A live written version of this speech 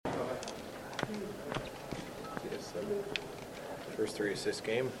First 3-assist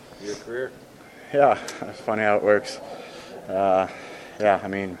game of your career. Yeah, it's funny how it works. Yeah, I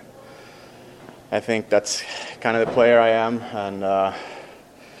mean, I think that's kind of the player I am, and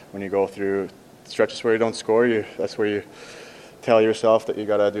when you go through stretches where you don't score, that's where you tell yourself that you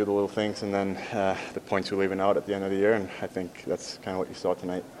got to do the little things, and then the points you're leaving out at the end of the year, and I think that's kind of what you saw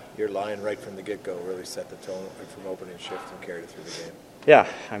tonight. Your line right from the get-go really set the tone from opening shift and carried it through the game. Yeah,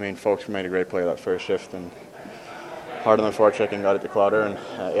 I mean, folks made a great play that first shift, and hard on the forecheck and got it to Clotter, and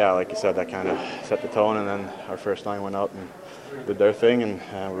yeah, like you said, that kind of set the tone, and then our first line went out and did their thing, and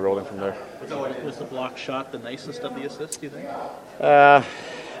we rolled in from there. Was the block shot the nicest of the assists, do you think?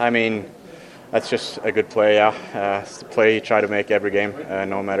 I mean, that's just a good play, yeah. It's the play you try to make every game,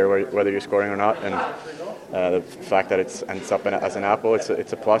 no matter whether you're scoring or not, and the fact that it ends up as an apple, it's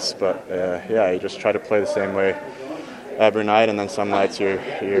a plus, but yeah, you just try to play the same way every night, and then some nights I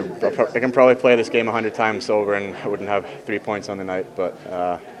can probably play this game 100 times over and I wouldn't have 3 points on the night, but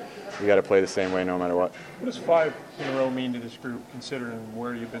you got to play the same way no matter what. What does 5 in a row mean to this group, considering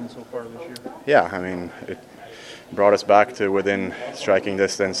where you've been so far this year? Yeah, I mean, it brought us back to within striking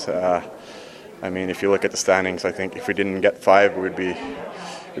distance. I mean, if you look at the standings, I think if we didn't get 5,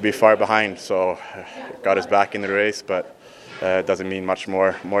 we'd be far behind. So it got us back in the race, but it doesn't mean much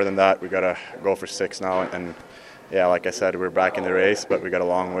more than that. We got to go for 6 now, and yeah, like I said, we're back in the race, but we got a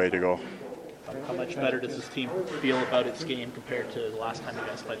long way to go. How much better does this team feel about its game compared to the last time you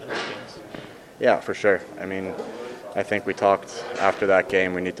guys played the Hurricanes? Yeah, for sure. I mean, I think we talked after that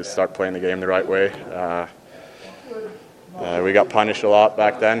game, we need to start playing the game the right way. We got punished a lot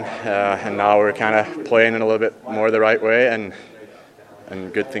back then, and now we're kind of playing it a little bit more the right way, and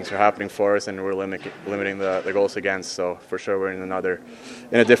good things are happening for us, and we're limiting the goals against. So for sure we're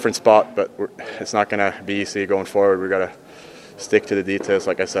in a different spot, but it's not going to be easy going forward. We've got to stick to the details,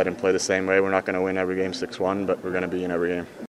 like I said, and play the same way. We're not going to win every game 6-1, but we're going to be in every game.